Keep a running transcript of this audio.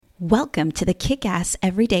Welcome to the Kick-Ass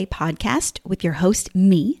Everyday Podcast with your host,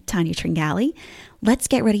 me, Tanya Tringali. Let's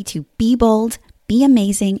get ready to be bold, be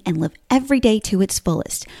amazing, and live every day to its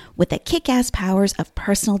fullest with the kick-ass powers of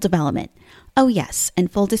personal development. Oh yes,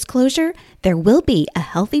 and full disclosure, there will be a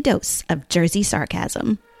healthy dose of Jersey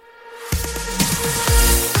sarcasm.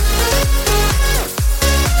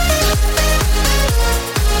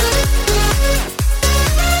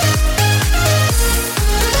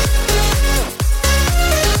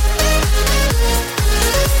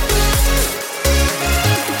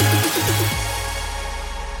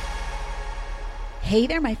 Hey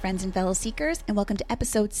there, my friends and fellow seekers, and welcome to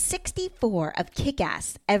episode 64 of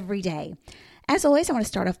Kick-Ass Every Day. As always, I want to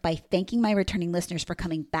start off by thanking my returning listeners for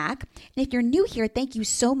coming back. And if you're new here, thank you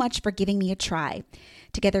so much for giving me a try.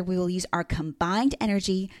 Together, we will use our combined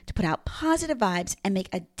energy to put out positive vibes and make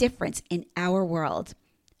a difference in our world.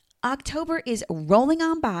 October is rolling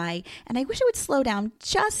on by, and I wish it would slow down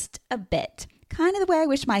just a bit. Kind of the way I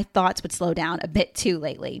wish my thoughts would slow down a bit too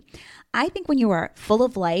lately. I think when you are full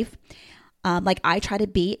of life, like I try to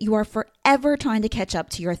be, you are forever trying to catch up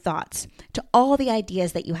to your thoughts, to all the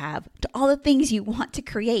ideas that you have, to all the things you want to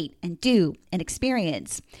create and do and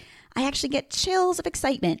experience. I actually get chills of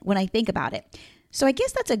excitement when I think about it. So I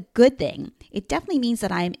guess that's a good thing. It definitely means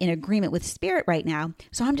that I'm in agreement with spirit right now.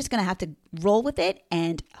 So I'm just going to have to roll with it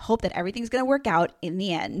and hope that everything's going to work out in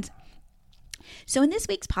the end. So in this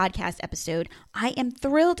week's podcast episode, I am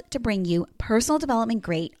thrilled to bring you personal development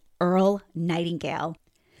great Earl Nightingale.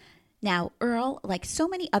 Now, Earl, like so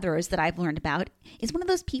many others that I've learned about, is one of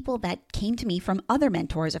those people that came to me from other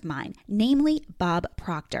mentors of mine, namely Bob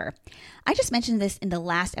Proctor. I just mentioned this in the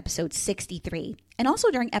last episode 63, and also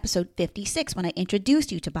during episode 56 when I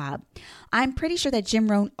introduced you to Bob. I'm pretty sure that Jim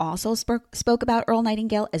Rohn also spoke about Earl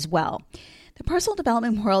Nightingale as well. The personal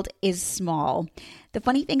development world is small. The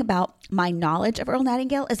funny thing about my knowledge of Earl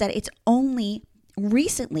Nightingale is that it's only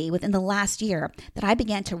recently, within the last year, that I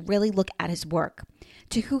began to really look at his work,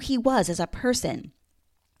 to who he was as a person.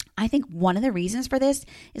 I think one of the reasons for this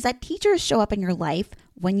is that teachers show up in your life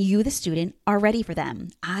when you, the student, are ready for them.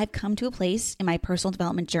 I've come to a place in my personal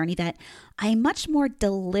development journey that I am much more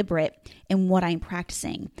deliberate in what I'm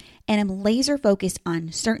practicing, and am laser focused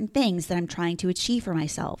on certain things that I'm trying to achieve for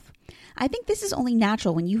myself. I think this is only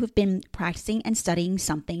natural when you have been practicing and studying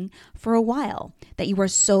something for a while that you are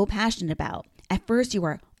so passionate about. At first, you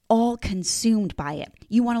are all consumed by it.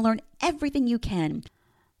 You want to learn everything you can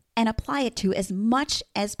and apply it to as much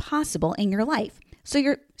as possible in your life. So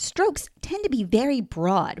your strokes tend to be very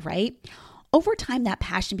broad, right? Over time, that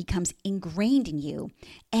passion becomes ingrained in you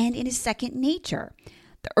and it is second nature.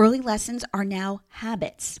 The early lessons are now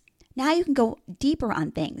habits. Now you can go deeper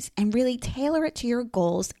on things and really tailor it to your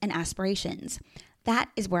goals and aspirations.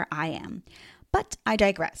 That is where I am. But I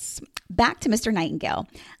digress. Back to Mr. Nightingale.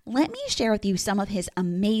 Let me share with you some of his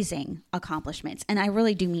amazing accomplishments, and I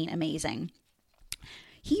really do mean amazing.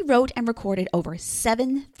 He wrote and recorded over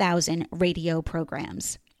 7,000 radio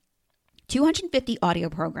programs, 250 audio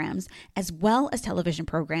programs, as well as television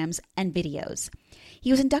programs and videos.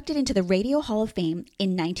 He was inducted into the Radio Hall of Fame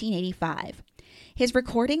in 1985. His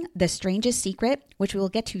recording, The Strangest Secret, which we will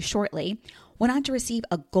get to shortly, went on to receive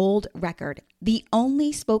a gold record, the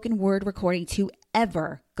only spoken word recording to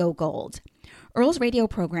ever go gold. Earl's radio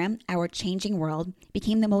program, Our Changing World,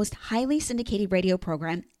 became the most highly syndicated radio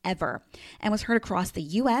program ever and was heard across the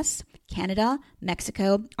U.S., Canada,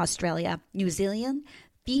 Mexico, Australia, New Zealand,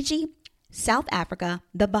 Fiji, South Africa,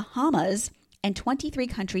 the Bahamas, and 23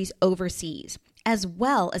 countries overseas, as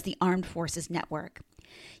well as the Armed Forces Network.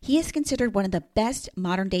 He is considered one of the best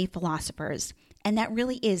modern-day philosophers, and that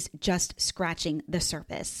really is just scratching the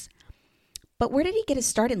surface. But where did he get his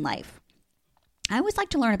start in life? I always like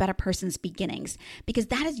to learn about a person's beginnings because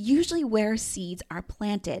that is usually where seeds are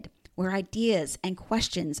planted, where ideas and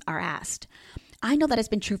questions are asked. I know that has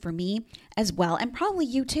been true for me as well, and probably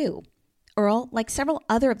you too. Earl, like several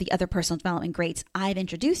other of the other personal development greats I've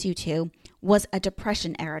introduced you to, was a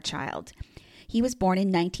Depression-era child. He was born in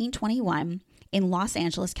 1921 in Los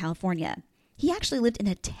Angeles, California. He actually lived in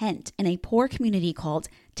a tent in a poor community called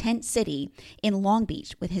Tent City in Long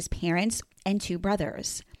Beach with his parents and two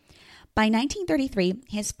brothers. By 1933,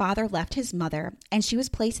 his father left his mother, and she was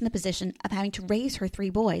placed in the position of having to raise her three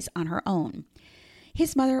boys on her own.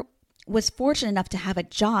 His mother was fortunate enough to have a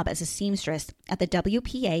job as a seamstress at the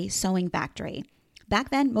WPA sewing factory. Back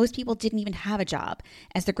then, most people didn't even have a job,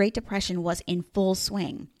 as the Great Depression was in full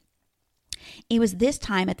swing. It was this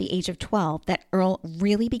time at the age of 12 that Earl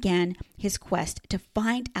really began his quest to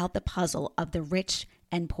find out the puzzle of the rich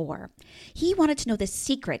and poor. He wanted to know the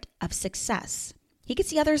secret of success. He could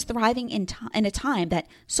see others thriving in a time that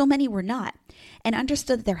so many were not, and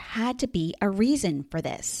understood that there had to be a reason for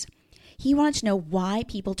this. He wanted to know why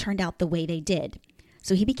people turned out the way they did.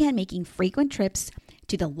 So he began making frequent trips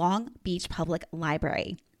to the Long Beach Public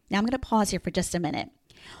Library. Now I'm going to pause here for just a minute.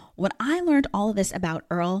 When I learned all of this about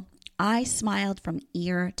Earl, I smiled from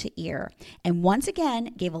ear to ear and once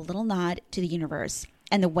again gave a little nod to the universe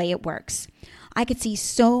and the way it works. I could see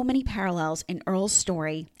so many parallels in Earl's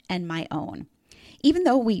story and my own. Even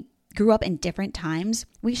though we grew up in different times,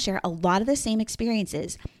 we share a lot of the same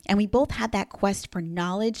experiences, and we both had that quest for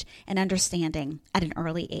knowledge and understanding at an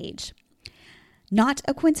early age. Not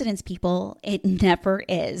a coincidence, people. It never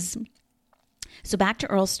is. So back to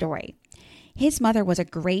Earl's story. His mother was a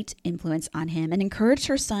great influence on him and encouraged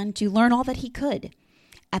her son to learn all that he could.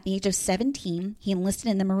 At the age of 17, he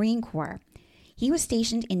enlisted in the Marine Corps. He was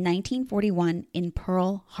stationed in 1941 in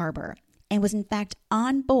Pearl Harbor and was in fact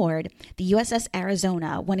on board the USS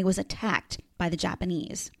Arizona when it was attacked by the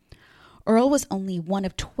Japanese. Earl was only one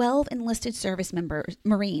of 12 enlisted service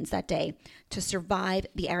Marines that day to survive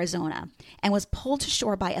the Arizona and was pulled to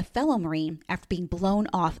shore by a fellow Marine after being blown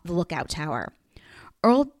off the lookout tower.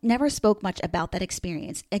 Earl never spoke much about that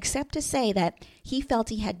experience, except to say that he felt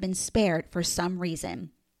he had been spared for some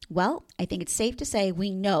reason. Well, I think it's safe to say we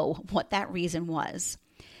know what that reason was.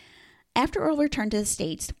 After Earl returned to the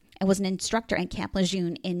States and was an instructor at Camp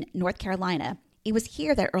Lejeune in North Carolina, it was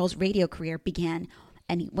here that Earl's radio career began,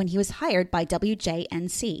 and when he was hired by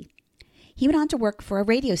WJNC. He went on to work for a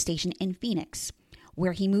radio station in Phoenix,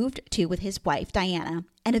 where he moved to with his wife, Diana,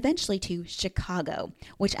 and eventually to Chicago,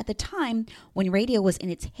 which at the time, when radio was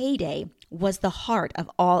in its heyday, was the heart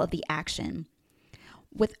of all of the action.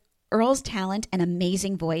 With Earl's talent and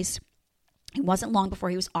amazing voice, it wasn't long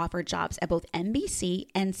before he was offered jobs at both NBC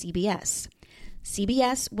and CBS.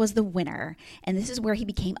 CBS was the winner, and this is where he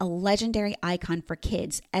became a legendary icon for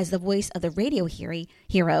kids as the voice of the radio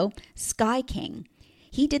hero, Sky King.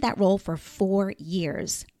 He did that role for 4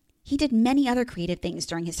 years. He did many other creative things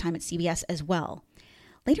during his time at CBS as well.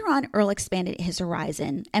 Later on, Earl expanded his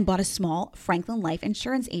horizon and bought a small Franklin Life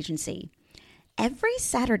Insurance agency. Every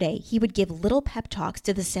Saturday, he would give little pep talks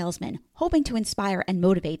to the salesmen, hoping to inspire and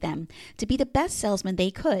motivate them to be the best salesmen they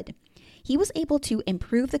could. He was able to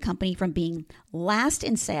improve the company from being last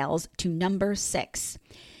in sales to number 6.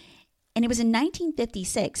 And it was in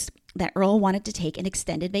 1956 that Earl wanted to take an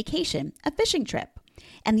extended vacation, a fishing trip.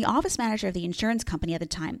 And the office manager of the insurance company at the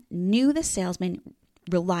time knew the salesman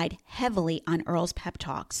relied heavily on Earl's pep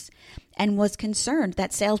talks and was concerned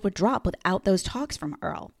that sales would drop without those talks from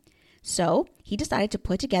Earl. So he decided to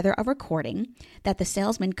put together a recording that the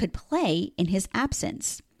salesman could play in his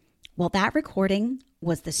absence. Well, that recording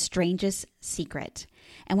was The Strangest Secret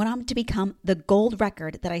and went on to become the gold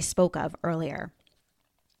record that I spoke of earlier.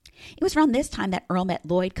 It was around this time that Earl met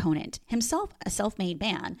Lloyd Conant, himself a self-made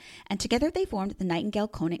man, and together they formed the Nightingale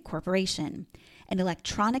Conant Corporation, an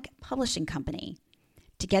electronic publishing company.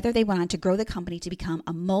 Together they went on to grow the company to become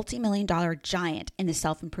a multi-million-dollar giant in the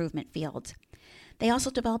self-improvement field. They also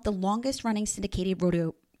developed the longest-running syndicated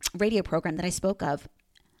radio program that I spoke of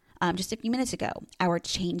just a few minutes ago, Our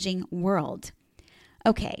Changing World.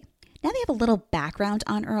 Okay, now that you have a little background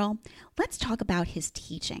on Earl, let's talk about his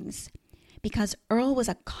teachings. Because Earl was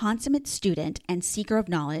a consummate student and seeker of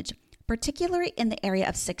knowledge, particularly in the area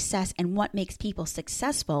of success and what makes people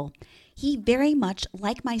successful, he very much,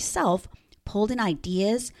 like myself, pulled in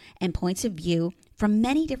ideas and points of view from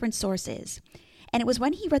many different sources. And it was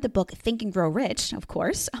when he read the book Think and Grow Rich, of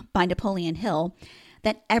course, by Napoleon Hill,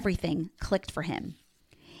 that everything clicked for him.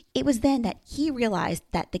 It was then that he realized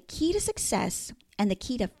that the key to success and the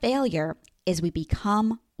key to failure is we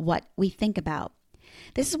become what we think about.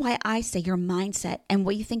 This is why I say your mindset and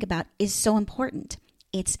what you think about is so important.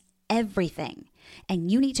 It's everything,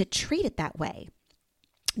 and you need to treat it that way.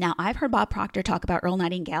 Now, I've heard Bob Proctor talk about Earl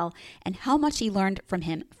Nightingale and how much he learned from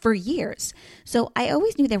him for years, so I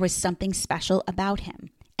always knew there was something special about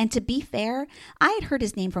him. And to be fair, I had heard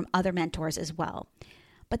his name from other mentors as well.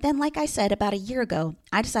 But then, like I said, about a year ago,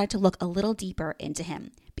 I decided to look a little deeper into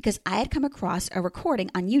him because I had come across a recording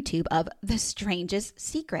on YouTube of The Strangest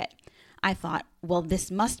Secret. I thought, well, this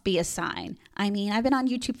must be a sign. I mean, I've been on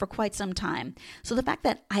YouTube for quite some time. So the fact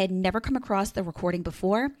that I had never come across the recording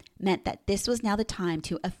before meant that this was now the time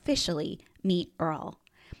to officially meet Earl.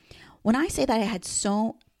 When I say that I had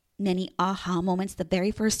so many aha moments the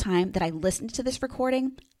very first time that I listened to this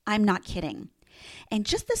recording, I'm not kidding. And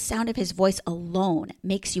just the sound of his voice alone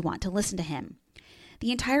makes you want to listen to him.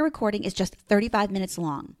 The entire recording is just 35 minutes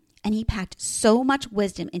long, and he packed so much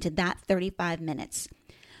wisdom into that 35 minutes.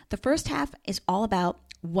 The first half is all about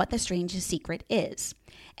what the strangest secret is.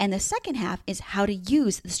 And the second half is how to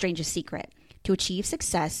use the strangest secret to achieve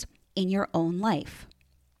success in your own life.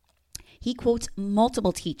 He quotes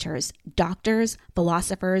multiple teachers, doctors,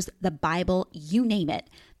 philosophers, the Bible, you name it,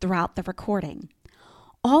 throughout the recording.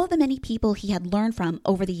 All the many people he had learned from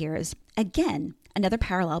over the years. Again, another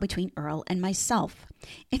parallel between Earl and myself.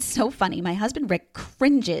 It's so funny. My husband Rick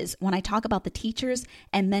cringes when I talk about the teachers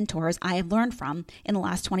and mentors I have learned from in the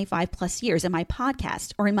last 25 plus years in my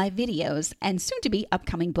podcast or in my videos and soon to be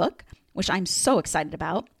upcoming book, which I'm so excited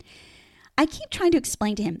about. I keep trying to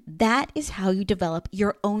explain to him that is how you develop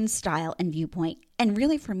your own style and viewpoint, and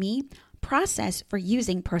really for me, process for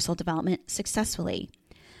using personal development successfully.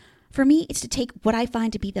 For me, it's to take what I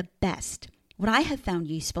find to be the best, what I have found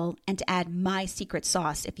useful, and to add my secret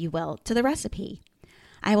sauce, if you will, to the recipe.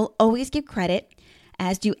 I will always give credit,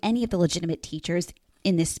 as do any of the legitimate teachers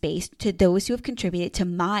in this space, to those who have contributed to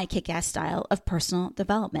my kick-ass style of personal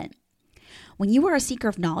development. When you are a seeker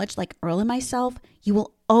of knowledge like Earl and myself, you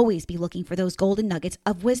will always be looking for those golden nuggets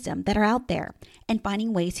of wisdom that are out there and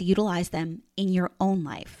finding ways to utilize them in your own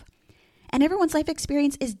life. And everyone's life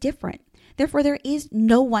experience is different. Therefore, there is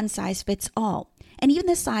no one size fits all. And even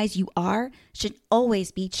the size you are should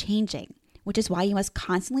always be changing, which is why you must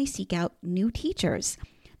constantly seek out new teachers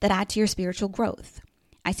that add to your spiritual growth.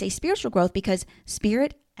 I say spiritual growth because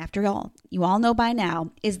spirit, after all, you all know by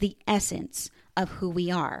now, is the essence of who we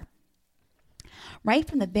are. Right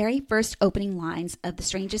from the very first opening lines of The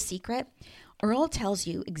Strangest Secret, Earl tells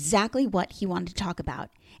you exactly what he wanted to talk about.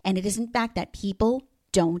 And it is in fact that people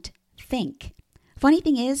don't think. Funny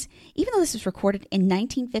thing is, even though this was recorded in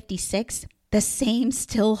 1956, the same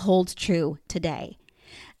still holds true today.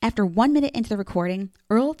 After 1 minute into the recording,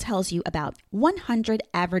 Earl tells you about 100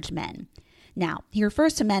 average men. Now, he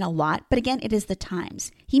refers to men a lot, but again, it is the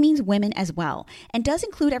times. He means women as well, and does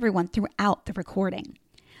include everyone throughout the recording.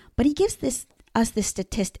 But he gives us this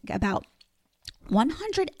statistic about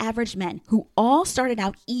 100 average men who all started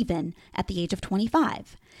out even at the age of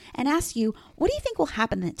 25 and asks you, what do you think will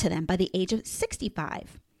happen to them by the age of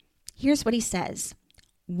 65? Here's what he says.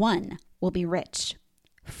 1 will be rich.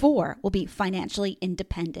 4 will be financially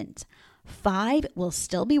independent. 5 will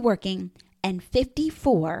still be working. And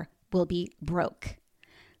 54 will be broke.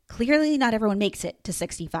 Clearly, not everyone makes it to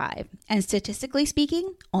 65. And statistically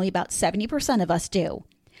speaking, only about 70% of us do.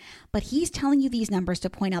 But he's telling you these numbers to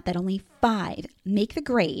point out that only 5 make the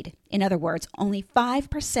grade. In other words, only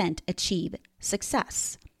 5% achieve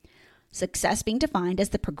success. Success being defined as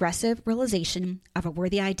the progressive realization of a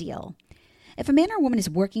worthy ideal. If a man or woman is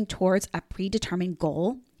working towards a predetermined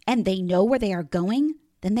goal and they know where they are going,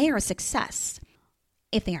 then they are a success.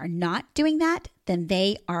 If they are not doing that, then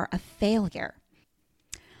they are a failure.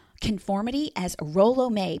 Conformity, as Rollo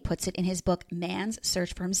May puts it in his book, Man's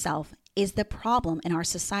Search for Himself, is the problem in our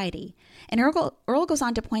society. And Earl goes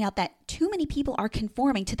on to point out that too many people are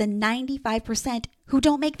conforming to the 95% who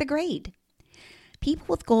don't make the grade. People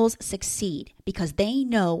with goals succeed because they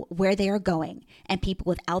know where they are going, and people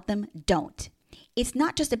without them don't. It's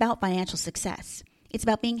not just about financial success. It's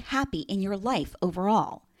about being happy in your life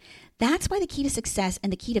overall. That's why the key to success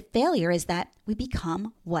and the key to failure is that we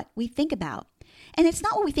become what we think about. And it's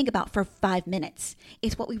not what we think about for 5 minutes.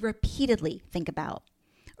 It's what we repeatedly think about.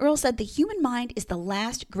 Earl said the human mind is the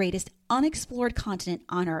last greatest unexplored continent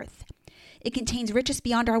on Earth. It contains riches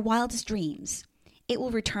beyond our wildest dreams. It will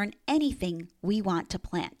return anything we want to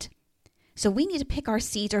plant. So we need to pick our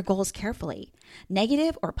seeds or goals carefully.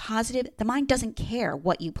 Negative or positive, the mind doesn't care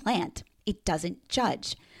what you plant. It doesn't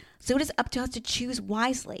judge. So it is up to us to choose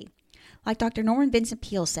wisely. Like Dr. Norman Vincent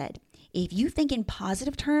Peale said, if you think in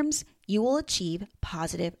positive terms, you will achieve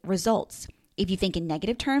positive results. If you think in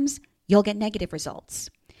negative terms, you'll get negative results.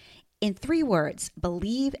 In 3 words,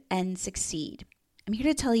 believe and succeed. I'm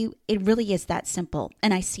here to tell you it really is that simple,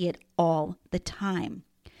 and I see it all the time.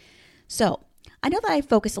 So, I know that I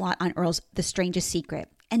focus a lot on Earl's The Strangest Secret,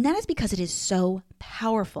 and that is because it is so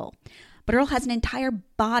powerful. But Earl has an entire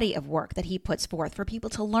body of work that he puts forth for people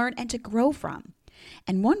to learn and to grow from.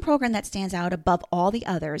 And one program that stands out above all the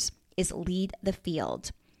others is Lead the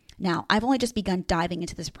Field. Now, I've only just begun diving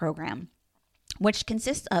into this program, which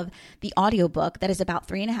consists of the audiobook that is about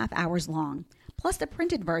 3.5 hours long, plus the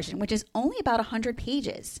printed version, which is only about 100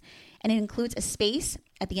 pages. And it includes a space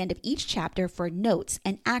at the end of each chapter for notes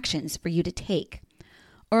and actions for you to take.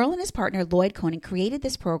 Earl and his partner Lloyd Conan created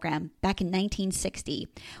this program back in 1960,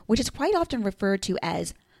 which is quite often referred to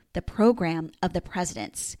as the program of the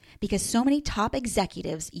presidents, because so many top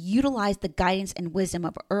executives utilize the guidance and wisdom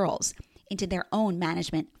of Earl's into their own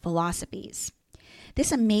management philosophies.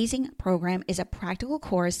 This amazing program is a practical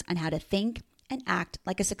course on how to think and act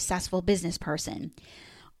like a successful business person.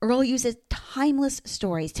 Earl uses timeless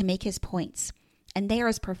stories to make his points, and they are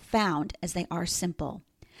as profound as they are simple.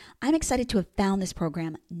 I'm excited to have found this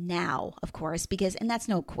program now, of course, and that's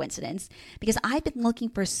no coincidence, because I've been looking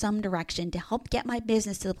for some direction to help get my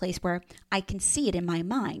business to the place where I can see it in my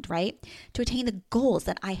mind, right? To attain the goals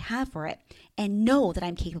that I have for it and know that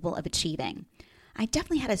I'm capable of achieving. I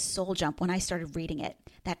definitely had a soul jump when I started reading it.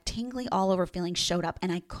 That tingly all over feeling showed up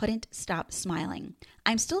and I couldn't stop smiling.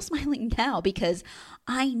 I'm still smiling now because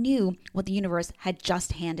I knew what the universe had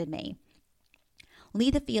just handed me.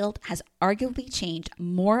 Lead the Field has arguably changed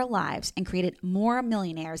more lives and created more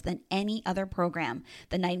millionaires than any other program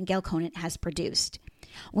the Nightingale Conant has produced.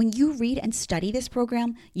 When you read and study this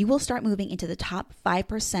program, you will start moving into the top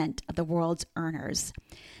 5% of the world's earners.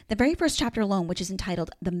 The very first chapter alone, which is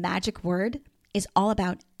entitled The Magic Word, is all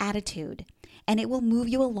about attitude, and it will move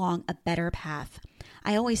you along a better path.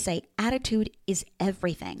 I always say attitude is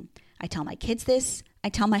everything. I tell my kids this. I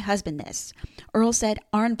tell my husband this. Earl said,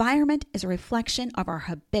 our environment is a reflection of our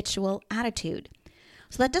habitual attitude.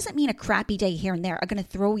 So that doesn't mean a crappy day here and there are going to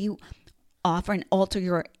throw you off and alter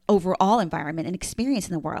your overall environment and experience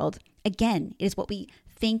in the world. Again, it is what we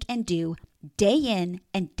think and do day in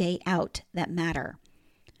and day out that matter.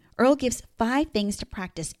 Earl gives 5 things to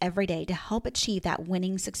practice every day to help achieve that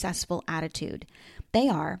winning, successful attitude. They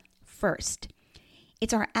are, first,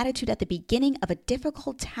 it's our attitude at the beginning of a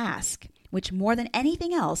difficult task, which more than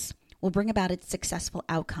anything else will bring about its successful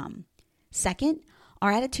outcome. Second,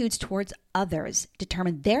 our attitudes towards others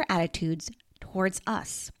determine their attitudes towards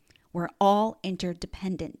us. We're all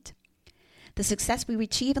interdependent. The success we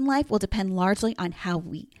achieve in life will depend largely on how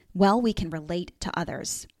well we can relate to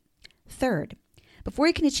others. Third, before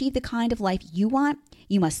you can achieve the kind of life you want,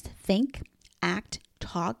 you must think, act,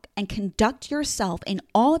 talk, and conduct yourself in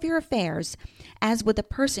all of your affairs as with the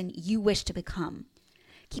person you wish to become.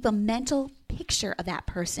 Keep a mental picture of that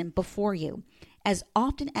person before you as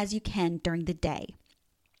often as you can during the day.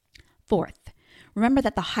 Fourth, remember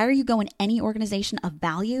that the higher you go in any organization of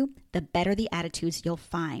value, the better the attitudes you'll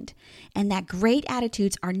find, and that great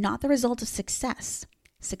attitudes are not the result of success.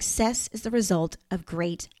 Success is the result of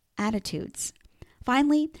great attitudes.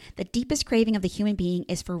 Finally, the deepest craving of the human being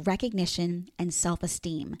is for recognition and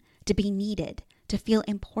self-esteem, to be needed, to feel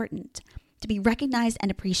important, to be recognized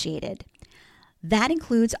and appreciated. That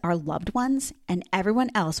includes our loved ones and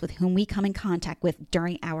everyone else with whom we come in contact with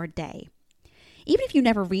during our day. Even if you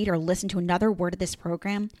never read or listen to another word of this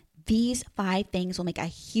program, these 5 things will make a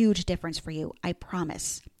huge difference for you, I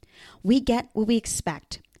promise. We get what we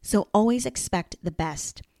expect, so always expect the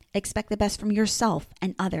best. Expect the best from yourself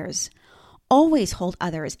and others. Always hold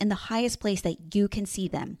others in the highest place that you can see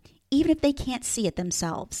them, even if they can't see it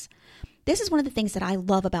themselves. This is one of the things that I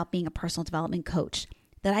love about being a personal development coach,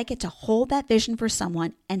 that I get to hold that vision for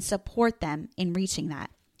someone and support them in reaching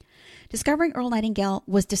that. Discovering Earl Nightingale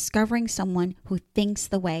was discovering someone who thinks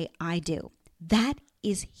the way I do. That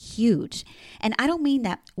is huge. And I don't mean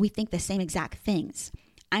that we think the same exact things.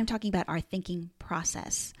 I'm talking about our thinking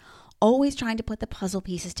process, always trying to put the puzzle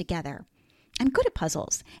pieces together. I'm good at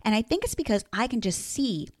puzzles, and I think it's because I can just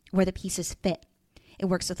see where the pieces fit. It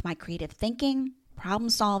works with my creative thinking,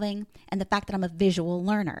 problem solving, and the fact that I'm a visual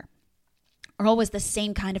learner. Earl was the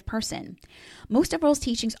same kind of person. Most of Earl's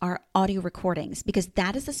teachings are audio recordings because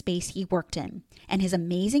that is the space he worked in, and his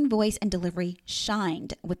amazing voice and delivery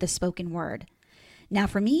shined with the spoken word. Now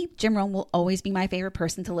for me, Jim Rohn will always be my favorite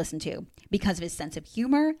person to listen to because of his sense of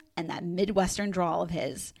humor and that Midwestern drawl of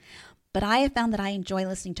his. But I have found that I enjoy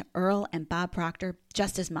listening to Earl and Bob Proctor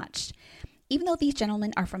just as much. Even though these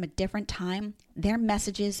gentlemen are from a different time, their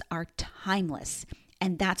messages are timeless,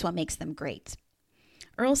 and that's what makes them great.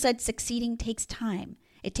 Earl said succeeding takes time.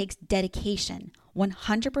 It takes dedication,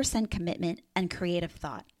 100% commitment, and creative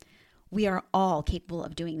thought. We are all capable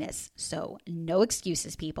of doing this, so no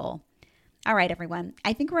excuses, people. All right, everyone.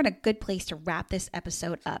 I think we're in a good place to wrap this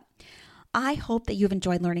episode up. I hope that you've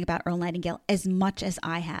enjoyed learning about Earl Nightingale as much as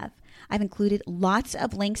I have. I've included lots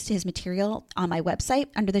of links to his material on my website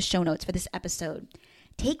under the show notes for this episode.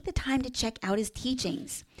 Take the time to check out his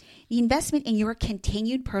teachings. The investment in your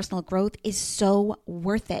continued personal growth is so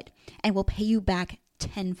worth it and will pay you back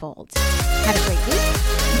tenfold. Have a great week.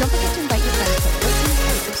 And don't forget to invite your friends to listen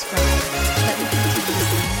and subscribe so that we can continue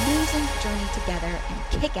this amazing journey together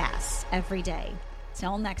and kick ass every day.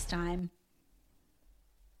 Till next time.